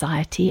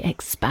society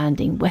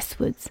expanding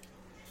westwards,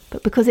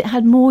 but because it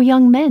had more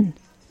young men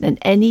than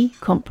any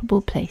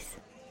comparable place.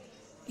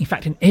 In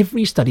fact, in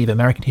every study of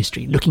American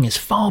history looking as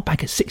far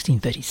back as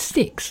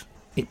 1636,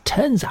 it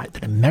turns out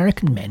that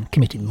American men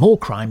committed more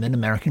crime than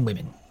American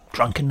women.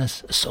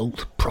 Drunkenness,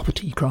 assault,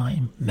 property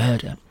crime,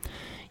 murder.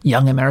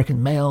 Young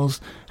American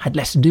males had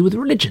less to do with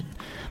religion.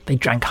 They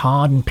drank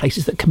hard in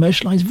places that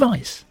commercialised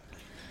vice.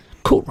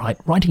 Courtwright,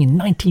 writing in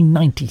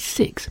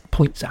 1996,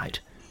 points out,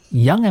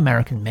 young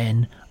American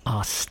men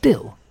are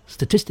still,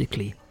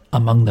 statistically,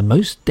 among the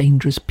most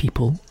dangerous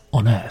people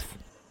on earth.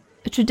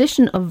 A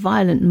tradition of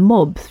violent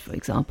mobs, for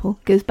example,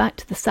 goes back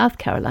to the South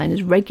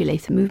Carolina's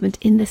regulator movement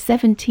in the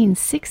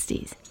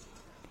 1760s.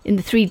 In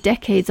the 3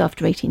 decades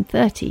after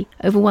 1830,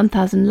 over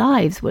 1,000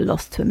 lives were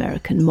lost to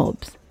American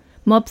mobs.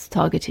 Mobs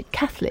targeted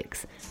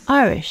Catholics,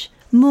 Irish,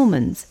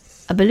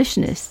 Mormons,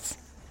 abolitionists.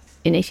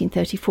 In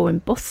 1834 in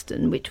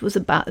Boston, which was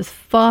about as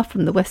far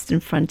from the western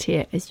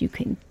frontier as you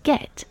can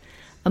get,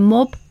 a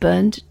mob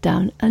burned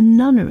down a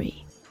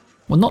nunnery.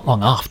 Well, not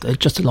long after,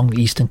 just along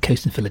the eastern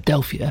coast in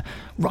Philadelphia,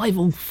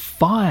 rival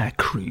fire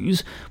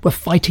crews were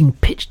fighting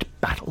pitched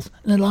battles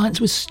in alliance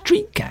with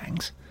street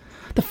gangs.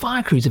 The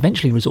fire crews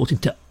eventually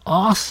resorted to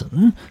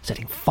arson,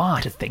 setting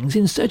fire to things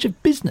in search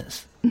of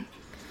business.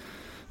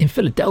 In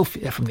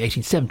Philadelphia from the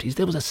 1870s,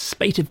 there was a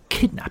spate of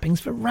kidnappings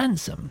for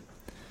ransom.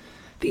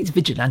 These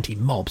vigilante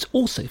mobs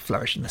also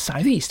flourished in the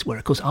southeast, where,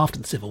 of course, after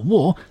the Civil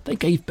War, they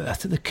gave birth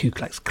to the Ku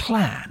Klux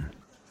Klan.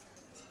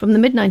 From the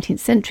mid-19th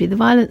century, the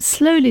violence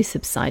slowly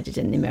subsided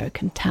in the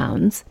American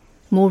towns.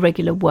 More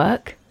regular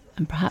work,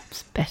 and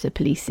perhaps better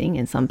policing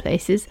in some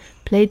places,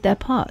 played their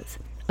parts,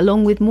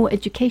 along with more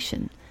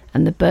education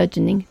and the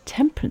burgeoning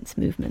temperance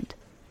movement.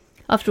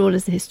 After all,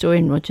 as the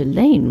historian Roger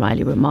Lane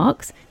rightly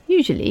remarks,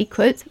 usually,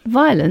 quote,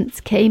 violence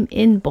came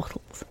in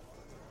bottles.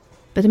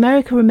 But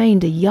America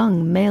remained a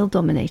young,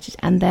 male-dominated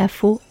and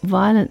therefore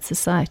violent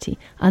society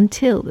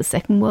until the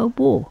Second World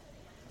War.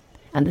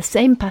 And the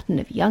same pattern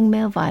of young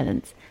male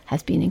violence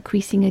has been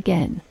increasing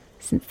again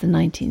since the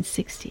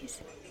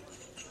 1960s.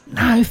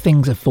 Now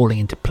things are falling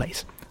into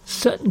place.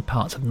 Certain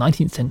parts of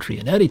 19th century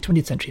and early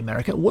 20th century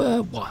America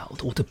were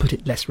wild, or to put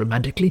it less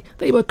romantically,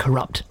 they were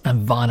corrupt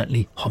and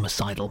violently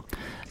homicidal.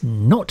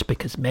 Not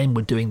because men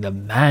were doing the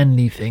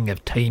manly thing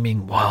of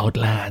taming wild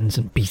lands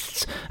and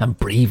beasts and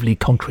bravely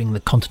conquering the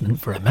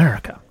continent for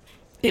America.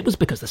 It was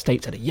because the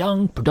states had a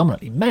young,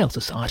 predominantly male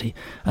society,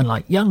 and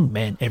like young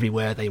men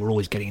everywhere, they were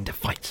always getting into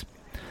fights.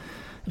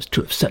 It was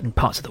true of certain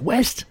parts of the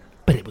West,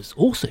 but it was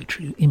also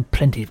true in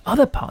plenty of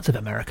other parts of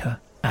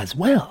America as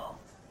well.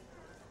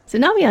 So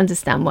now we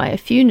understand why a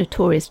few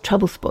notorious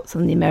trouble spots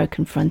on the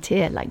American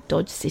frontier, like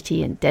Dodge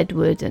City and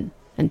Deadwood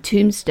and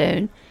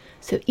Tombstone,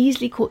 so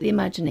easily caught the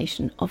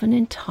imagination of an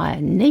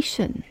entire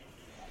nation.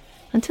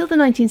 Until the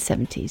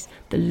 1970s,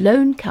 the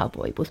lone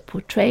cowboy was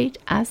portrayed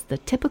as the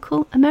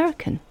typical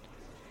American.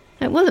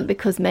 And it wasn't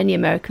because many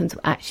Americans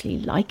were actually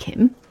like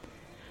him.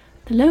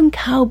 The lone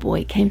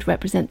cowboy came to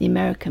represent the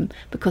American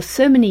because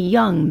so many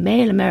young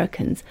male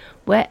Americans,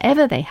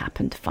 wherever they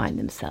happened to find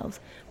themselves,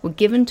 were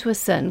given to a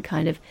certain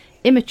kind of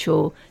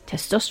immature,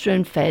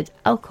 testosterone-fed,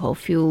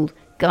 alcohol-fueled,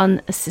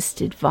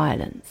 gun-assisted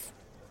violence.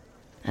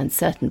 And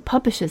certain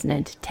publishers and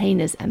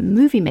entertainers and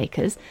movie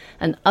makers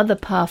and other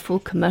powerful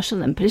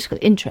commercial and political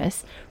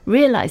interests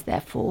realised,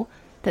 therefore,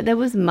 that there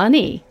was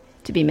money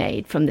to be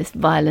made from this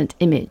violent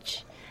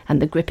image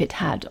and the grip it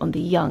had on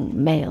the young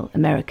male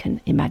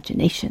American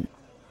imagination.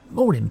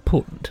 More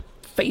important,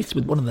 faced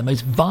with one of the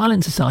most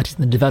violent societies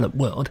in the developed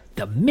world,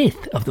 the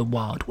myth of the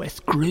Wild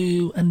West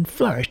grew and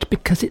flourished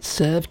because it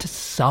served to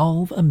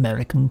salve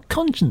American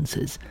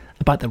consciences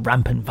about the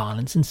rampant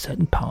violence in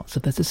certain parts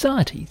of their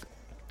societies.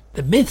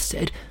 The myth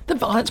said the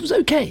violence was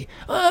okay.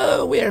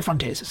 Oh, we're a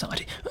frontier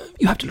society.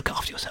 You have to look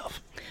after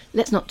yourself.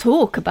 Let's not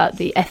talk about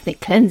the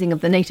ethnic cleansing of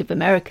the Native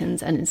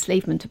Americans and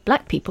enslavement of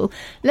black people.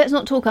 Let's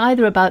not talk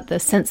either about the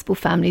sensible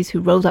families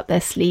who rolled up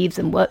their sleeves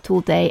and worked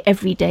all day,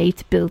 every day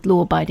to build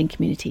law-abiding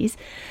communities.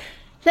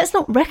 Let's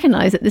not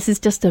recognise that this is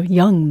just a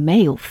young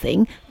male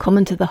thing,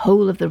 common to the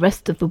whole of the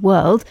rest of the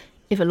world,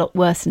 if a lot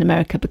worse in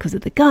America because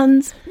of the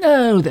guns.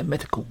 No, the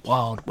mythical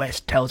Wild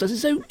West tells us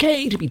it's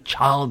okay to be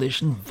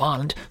childish and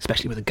violent,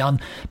 especially with a gun,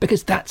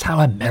 because that's how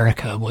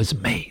America was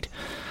made.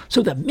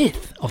 So the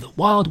myth of the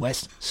Wild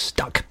West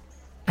stuck.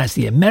 As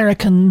the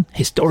American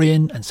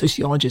historian and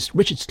sociologist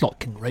Richard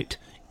Slotkin wrote,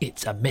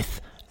 it's a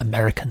myth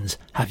Americans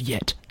have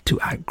yet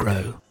to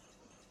outgrow.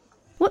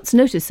 What's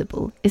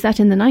noticeable is that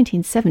in the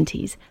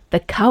 1970s, the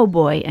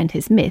cowboy and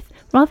his myth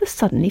rather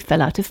suddenly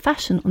fell out of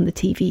fashion on the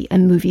TV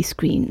and movie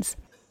screens.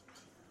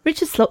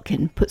 Richard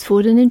Slotkin puts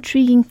forward an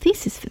intriguing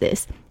thesis for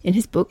this in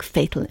his book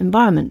Fatal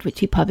Environment, which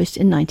he published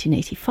in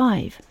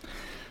 1985.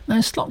 Now,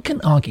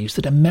 Slotkin argues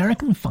that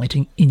American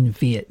fighting in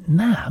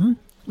Vietnam,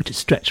 which has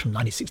stretched from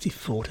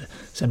 1964 to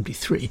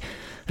 73,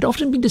 had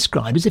often been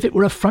described as if it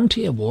were a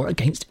frontier war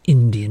against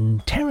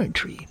Indian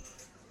territory.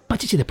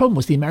 But you see, the problem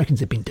was the Americans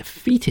had been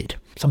defeated,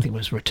 something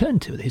was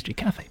returned to at the History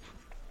Cafe.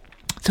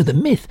 So the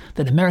myth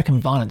that American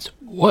violence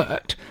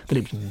worked, that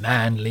it was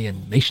manly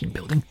and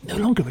nation-building, no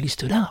longer really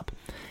stood up.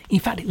 In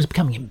fact, it was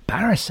becoming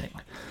embarrassing.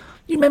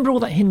 You remember all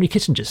that Henry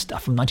Kissinger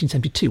stuff from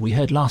 1972 we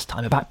heard last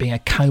time about being a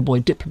cowboy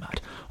diplomat?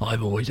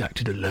 I've always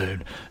acted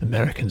alone.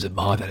 Americans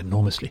admire that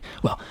enormously.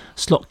 Well,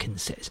 Slotkin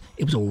says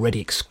it was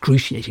already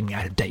excruciatingly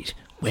out of date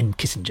when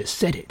Kissinger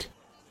said it.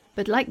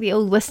 But like the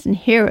old Western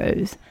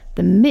heroes,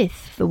 the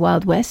myth of the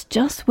Wild West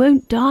just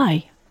won't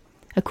die.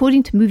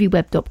 According to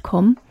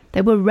MovieWeb.com,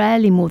 there were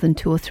rarely more than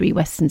 2 or 3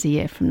 Westerns a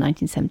year from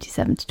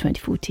 1977 to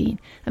 2014,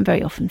 and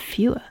very often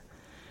fewer.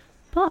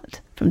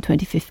 But from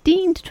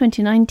 2015 to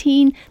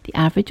 2019, the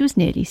average was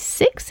nearly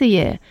 6 a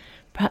year.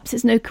 Perhaps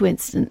it's no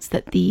coincidence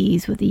that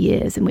these were the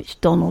years in which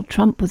Donald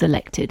Trump was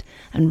elected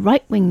and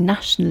right-wing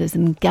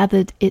nationalism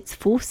gathered its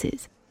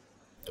forces.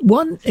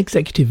 One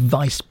executive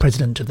vice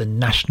president of the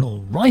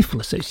National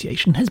Rifle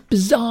Association has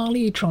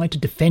bizarrely tried to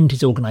defend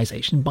his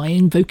organisation by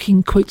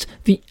invoking, quotes,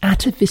 the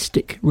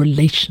atavistic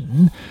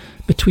relation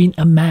between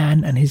a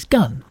man and his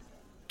gun.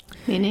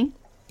 Meaning?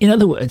 In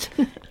other words,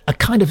 a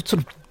kind of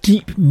sort of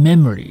deep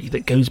memory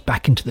that goes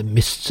back into the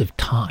mists of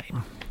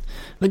time.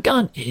 The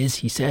gun is,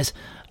 he says,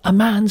 a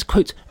man's,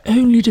 quote,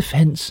 only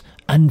defence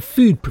and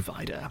food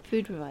provider.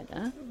 Food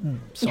provider?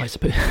 So I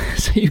suppose,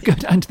 so you go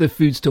down to the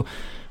food store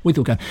with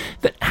your gun,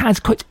 that has,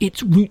 quote,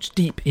 its roots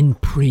deep in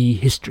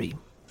prehistory.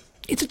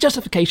 It's a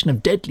justification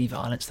of deadly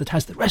violence that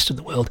has the rest of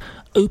the world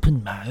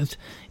open-mouthed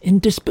in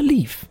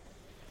disbelief.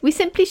 We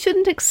simply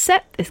shouldn't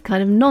accept this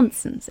kind of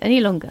nonsense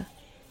any longer.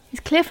 It's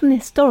clear from the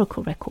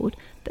historical record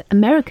that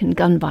American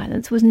gun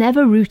violence was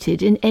never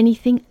rooted in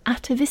anything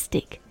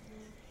atavistic.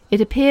 It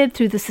appeared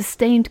through the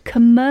sustained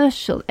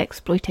commercial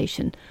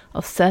exploitation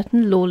of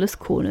certain lawless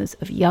corners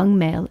of young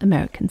male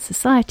American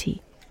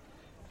society.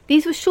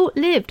 These were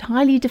short-lived,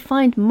 highly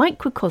defined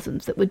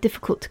microcosms that were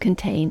difficult to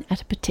contain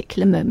at a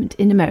particular moment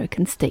in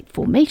American state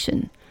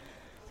formation.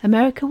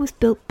 America was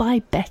built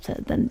by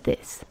better than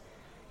this.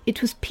 It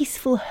was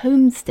peaceful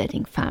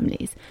homesteading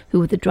families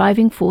who were the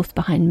driving force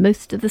behind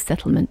most of the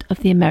settlement of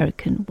the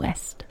American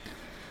West.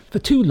 For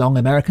too long,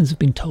 Americans have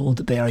been told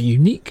that they are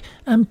unique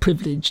and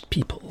privileged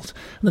peoples,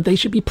 and that they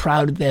should be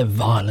proud of their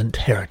violent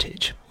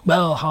heritage.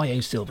 Well,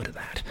 hi-yo silver to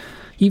that.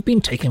 You've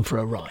been taken for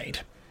a ride.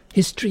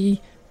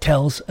 History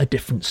tells a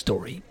different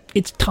story.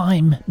 It's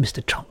time,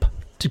 Mr. Trump,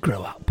 to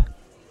grow up.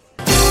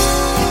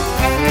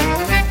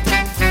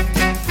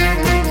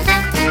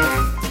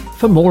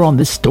 For more on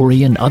this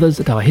story and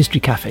others at our History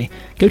Cafe,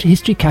 go to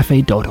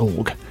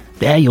historycafe.org.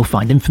 There you'll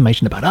find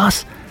information about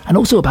us and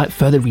also about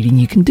further reading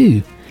you can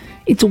do.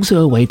 It's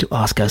also a way to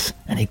ask us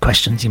any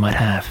questions you might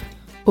have.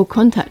 Or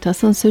contact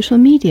us on social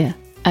media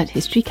at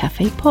History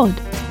Cafe Pod.